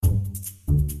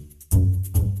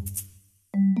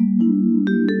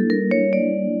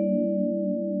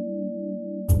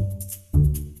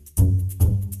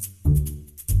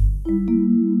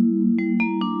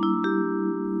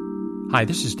Hi,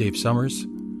 this is Dave Summers,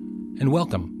 and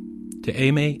welcome to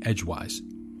AMA Edgewise.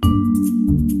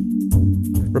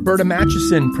 Roberta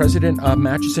Matuson, president of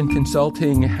Matuson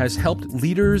Consulting, has helped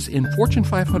leaders in Fortune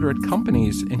 500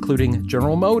 companies, including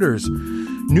General Motors,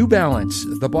 New Balance,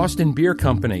 the Boston Beer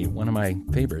Company, one of my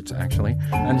favorites, actually,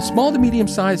 and small to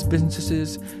medium-sized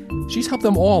businesses. She's helped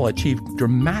them all achieve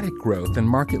dramatic growth and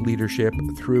market leadership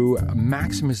through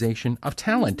maximization of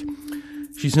talent.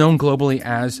 She's known globally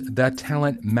as the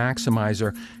Talent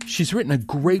Maximizer. She's written a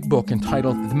great book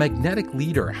entitled The Magnetic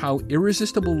Leader, How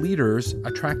Irresistible Leaders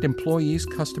Attract Employees,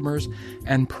 Customers,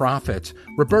 and Profits.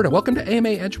 Roberta, welcome to AMA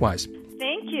Edgewise.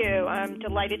 Thank you. I'm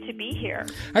delighted to be here.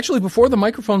 Actually, before the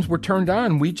microphones were turned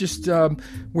on, we just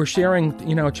were sharing,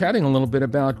 chatting a little bit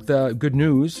about the good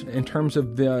news in terms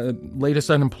of the latest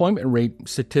unemployment rate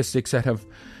statistics that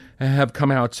have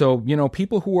come out. So,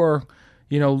 people who are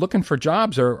looking for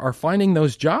jobs are finding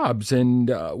those jobs. And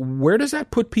where does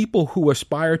that put people who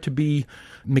aspire to be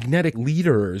magnetic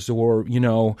leaders or,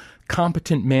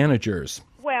 competent managers?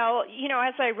 Well,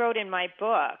 as I wrote in my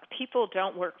book, people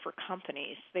don't work for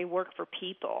companies. They work for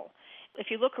people. If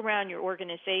you look around your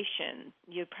organization,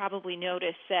 you probably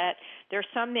notice that there are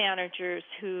some managers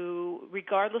who,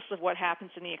 regardless of what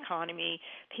happens in the economy,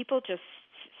 people just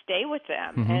stay with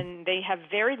them, and they have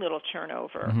very little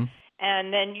turnover. Mm-hmm.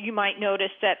 And then you might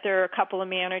notice that there are a couple of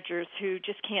managers who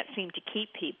just can't seem to keep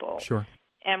people. Sure.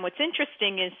 And what's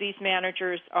interesting is these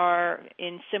managers are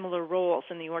in similar roles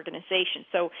in the organization.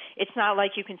 So it's not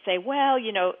like you can say, well,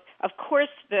 of course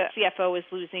the CFO is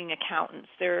losing accountants.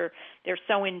 They're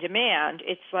so in demand.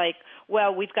 It's like,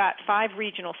 well, we've got 5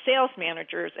 regional sales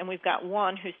managers, and we've got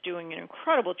one who's doing an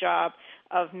incredible job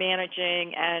of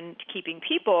managing and keeping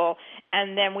people,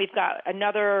 and then we've got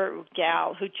another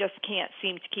gal who just can't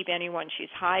seem to keep anyone she's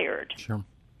hired. Sure.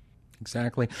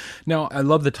 Exactly. Now, I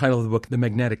love the title of the book, The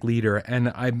Magnetic Leader,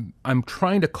 and I'm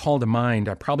trying to call to mind,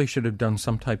 I probably should have done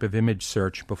some type of image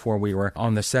search before we were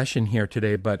on the session here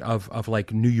today, but of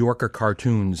like New Yorker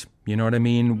cartoons, you know what I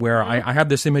mean? Where I have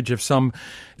this image of some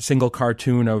single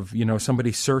cartoon of,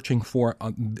 somebody searching for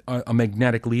a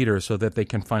magnetic leader so that they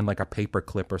can find like a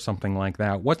paperclip or something like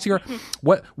that.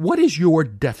 What is your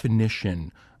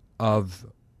definition of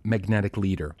magnetic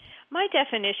leader? My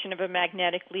definition of a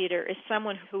magnetic leader is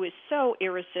someone who is so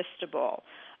irresistible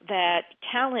that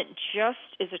talent just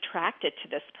is attracted to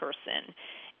this person.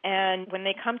 And when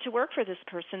they come to work for this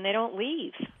person, they don't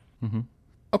leave. Mm-hmm.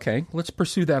 Okay, let's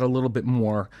pursue that a little bit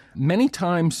more. Many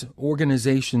times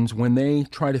organizations, when they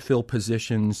try to fill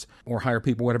positions or hire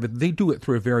people, whatever, they do it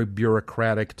through a very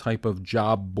bureaucratic type of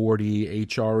job boardy,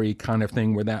 HRE kind of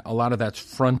thing where a lot of that's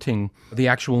fronting the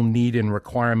actual need and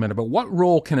requirement. But what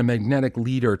role can a magnetic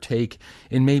leader take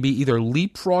in maybe either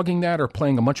leapfrogging that or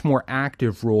playing a much more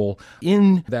active role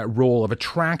in that role of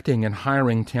attracting and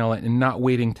hiring talent and not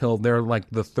waiting till they're like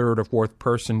the third or fourth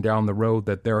person down the road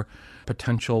that their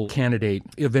potential candidate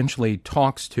eventually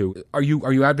talks to? Are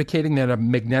you advocating that a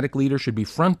magnetic leader should be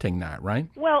fronting that, right?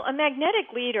 Well, a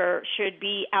magnetic leader should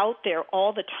be out there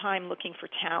all the time looking for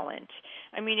talent.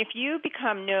 I mean, if you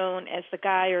become known as the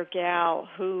guy or gal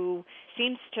who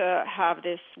seems to have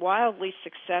this wildly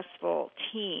successful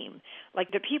team,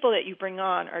 like the people that you bring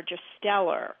on are just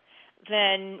stellar,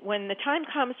 then when the time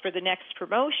comes for the next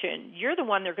promotion, you're the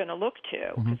one they're going to look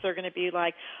to because they're going to be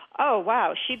like, oh,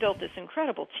 wow, she built this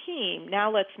incredible team.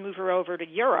 Now let's move her over to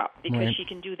Europe because she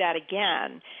can do that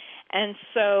again. And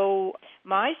so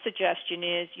my suggestion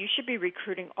is you should be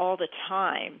recruiting all the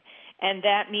time. And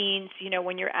that means,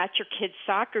 when you're at your kid's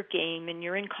soccer game and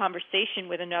you're in conversation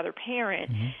with another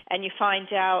parent and you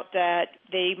find out that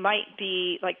they might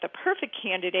be like the perfect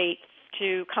candidate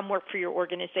to come work for your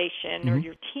organization or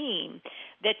your team,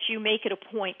 that you make it a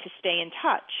point to stay in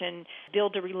touch and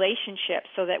build a relationship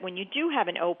so that when you do have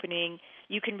an opening,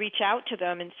 you can reach out to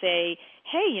them and say,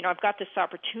 hey, I've got this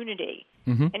opportunity.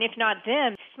 And if not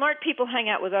them, smart people hang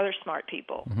out with other smart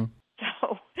people.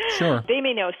 So sure. They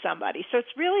may know somebody. So it's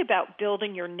really about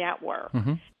building your network.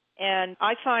 And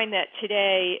I find that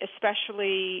today,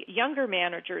 especially younger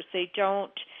managers, they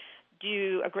don't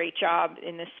do a great job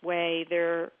in this way.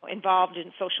 They're involved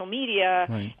in social media,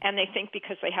 and they think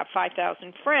because they have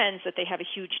 5,000 friends that they have a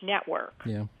huge network.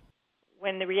 Yeah.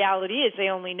 When the reality is they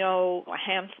only know a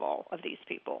handful of these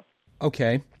people.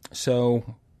 Okay, so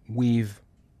we've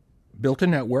built a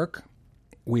network.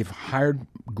 We've hired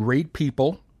great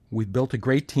people. We've built a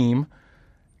great team.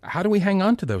 How do we hang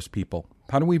on to those people?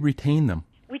 How do we retain them?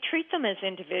 We treat them as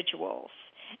individuals.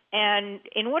 And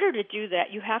in order to do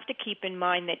that, you have to keep in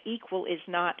mind that equal is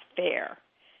not fair.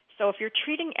 So if you're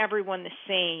treating everyone the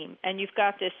same and you've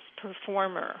got this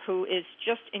performer who is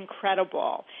just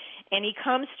incredible and he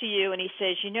comes to you and he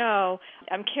says,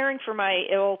 I'm caring for my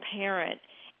ill parent,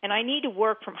 and I need to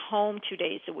work from home 2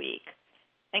 days a week.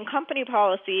 And company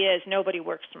policy is nobody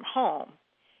works from home.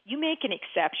 You make an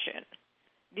exception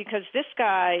because this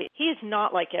guy, he is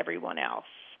not like everyone else.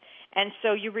 And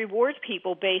so you reward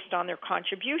people based on their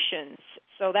contributions.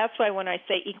 So that's why when I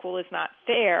say equal is not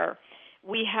fair,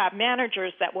 we have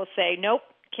managers that will say, nope,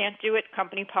 can't do it.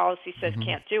 Company policy says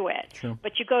can't do it. Sure.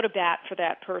 But you go to bat for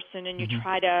that person and you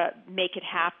try to make it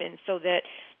happen so that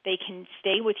they can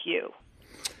stay with you.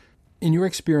 In your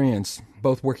experience,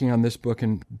 both working on this book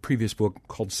and previous book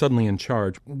called Suddenly in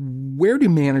Charge, where do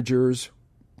managers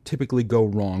typically go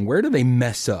wrong? Where do they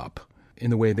mess up in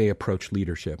the way they approach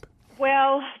leadership?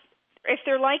 Well, if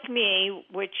they're like me,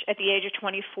 which at the age of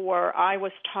 24, I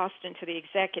was tossed into the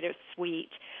executive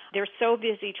suite, they're so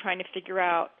busy trying to figure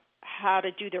out how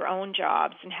to do their own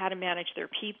jobs and how to manage their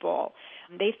people.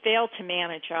 They fail to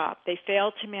manage up. They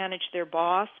fail to manage their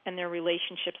boss and their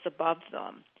relationships above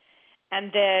them.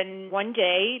 And then one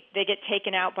day they get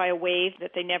taken out by a wave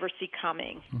that they never see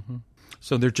coming. Mm-hmm.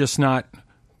 So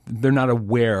they're not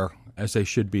aware as they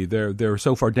should be. They're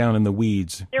so far down in the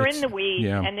weeds. They're in the weeds,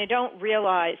 and they don't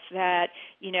realize that,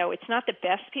 it's not the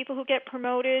best people who get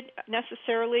promoted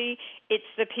necessarily. It's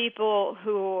the people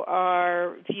who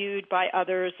are viewed by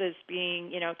others as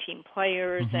being, team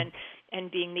players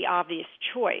and being the obvious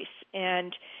choice.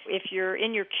 And if you're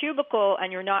in your cubicle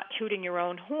and you're not tooting your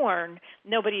own horn,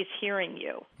 nobody's hearing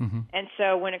you. Mm-hmm. And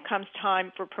so when it comes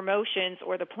time for promotions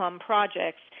or the plum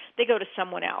projects, they go to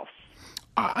someone else.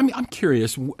 I'm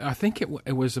curious. I think it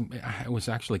was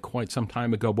actually quite some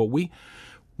time ago, but we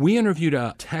interviewed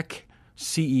a tech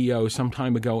CEO some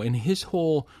time ago, and his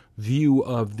whole view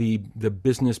of the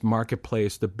business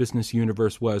marketplace, the business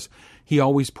universe, was he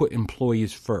always put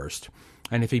employees first.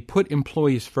 And if he put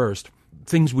employees first,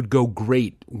 things would go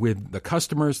great with the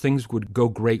customers, things would go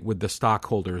great with the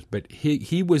stockholders. But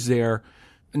he was there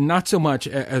not so much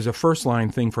as a first-line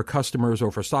thing for customers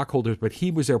or for stockholders, but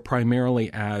he was there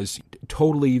primarily as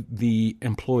totally the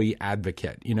employee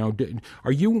advocate.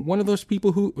 Are you one of those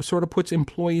people who sort of puts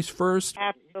employees first?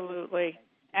 Absolutely.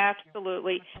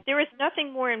 Absolutely. There is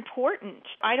nothing more important.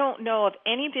 I don't know of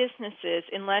any businesses,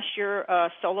 unless you're a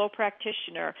solo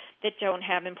practitioner, that don't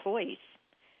have employees,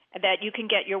 that you can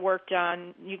get your work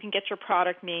done, you can get your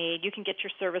product made, you can get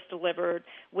your service delivered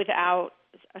without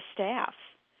a staff.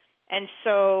 And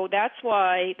so that's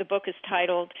why the book is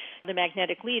titled The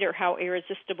Magnetic Leader, How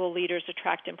Irresistible Leaders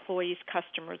Attract Employees,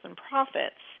 Customers, and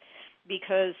Profits.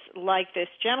 Because like this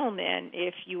gentleman,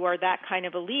 if you are that kind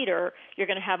of a leader, you're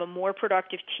going to have a more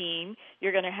productive team.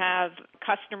 You're going to have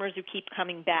customers who keep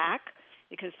coming back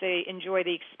because they enjoy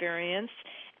the experience.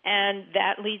 And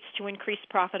that leads to increased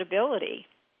profitability.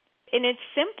 And it's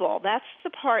simple. That's the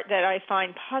part that I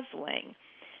find puzzling.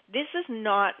 This is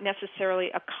not necessarily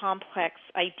a complex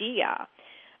idea,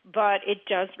 but it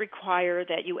does require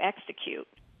that you execute.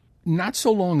 Not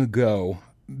so long ago,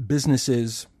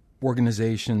 businesses,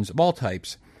 organizations of all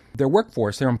types, their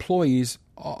workforce, their employees,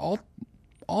 all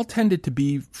tended to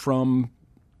be from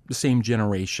the same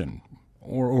generation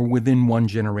or within one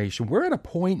generation. We're at a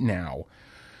point now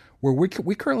where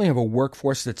we currently have a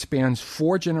workforce that spans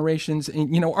 4 generations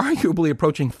and, arguably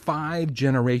approaching 5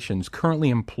 generations currently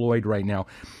employed right now.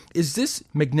 Is this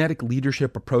magnetic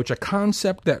leadership approach a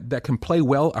concept that can play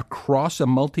well across a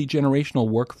multi-generational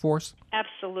workforce?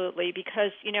 Absolutely,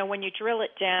 because, when you drill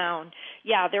it down,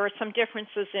 there are some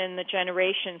differences in the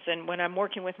generations, and when I'm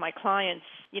working with my clients,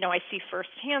 I see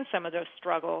firsthand some of those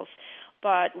struggles.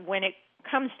 But when it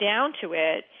comes down to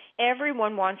it,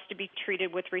 everyone wants to be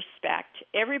treated with respect.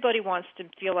 Everybody wants to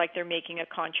feel like they're making a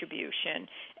contribution.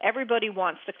 Everybody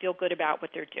wants to feel good about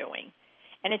what they're doing.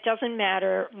 And it doesn't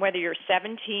matter whether you're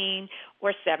 17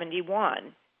 or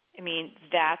 71. I mean,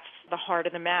 that's the heart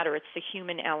of the matter. It's the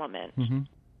human element. Mm-hmm.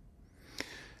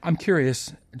 I'm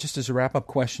curious, just as a wrap-up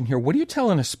question here, what do you tell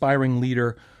an aspiring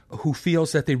leader who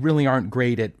feels that they really aren't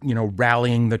great at,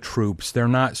 rallying the troops? They're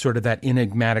not sort of that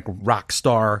enigmatic rock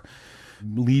star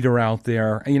leader out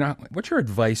there. What's your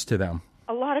advice to them?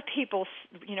 A lot of people,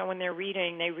 when they're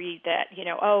reading, they read that,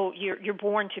 you're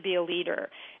born to be a leader.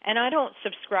 And I don't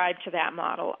subscribe to that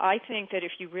model. I think that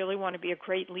if you really want to be a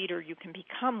great leader, you can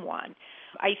become one.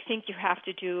 I think you have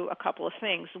to do a couple of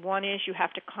things. One is you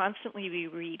have to constantly be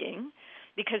reading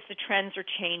because the trends are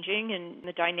changing and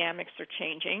the dynamics are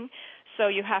changing. So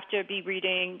you have to be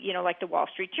reading, like the Wall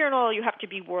Street Journal. You have to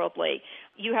be worldly.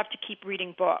 You have to keep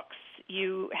reading books.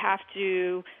 You have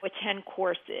to attend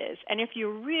courses. And if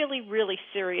you're really, really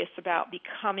serious about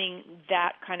becoming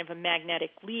that kind of a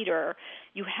magnetic leader,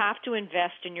 you have to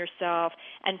invest in yourself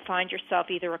and find yourself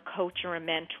either a coach or a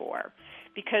mentor.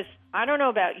 because I don't know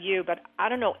about you, but I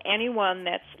don't know anyone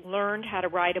that's learned how to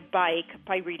ride a bike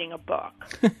by reading a book.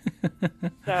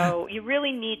 So you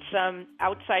really need some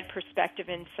outside perspective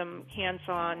and some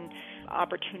hands-on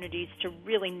opportunities to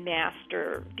really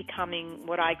master becoming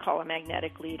what I call a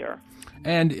magnetic leader.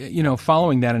 And,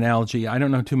 following that analogy, I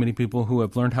don't know too many people who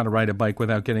have learned how to ride a bike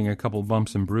without getting a couple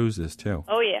bumps and bruises, too.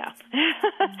 Oh, yeah.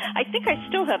 I think I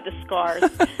still have the scars.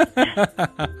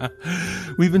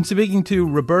 We've been speaking to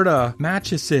Roberta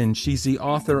Matuson. She's the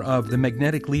author of The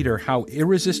Magnetic Leader, How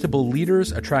Irresistible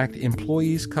Leaders Attract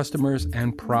Employees, Customers,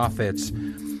 and Profits.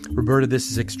 Roberta,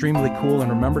 this is extremely cool, and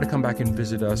remember to come back and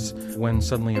visit us when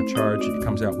Suddenly in Charge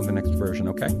comes out with the next version,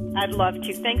 okay? I'd love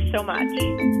to. Thanks so much.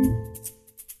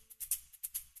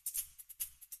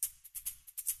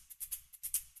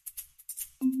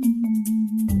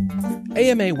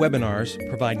 AMA webinars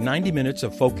provide 90 minutes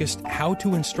of focused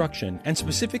how-to instruction and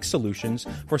specific solutions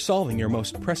for solving your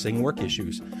most pressing work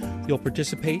issues. You'll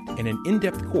participate in an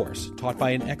in-depth course taught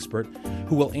by an expert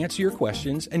who will answer your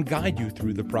questions and guide you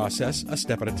through the process a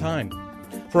step at a time.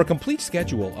 For a complete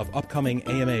schedule of upcoming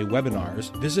AMA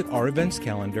webinars, visit our events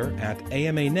calendar at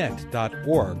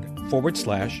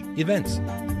amanet.org/events.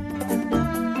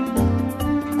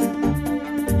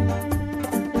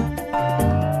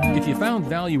 If you found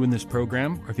value in this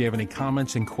program, or if you have any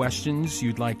comments and questions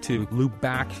you'd like to loop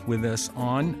back with us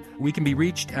on, we can be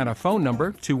reached at a phone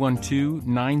number,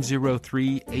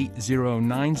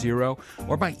 212-903-8090,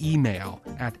 or by email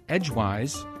at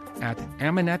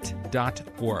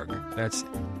edgewise@amanet.org. That's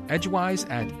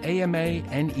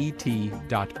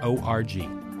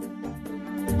edgewise@amanet.org.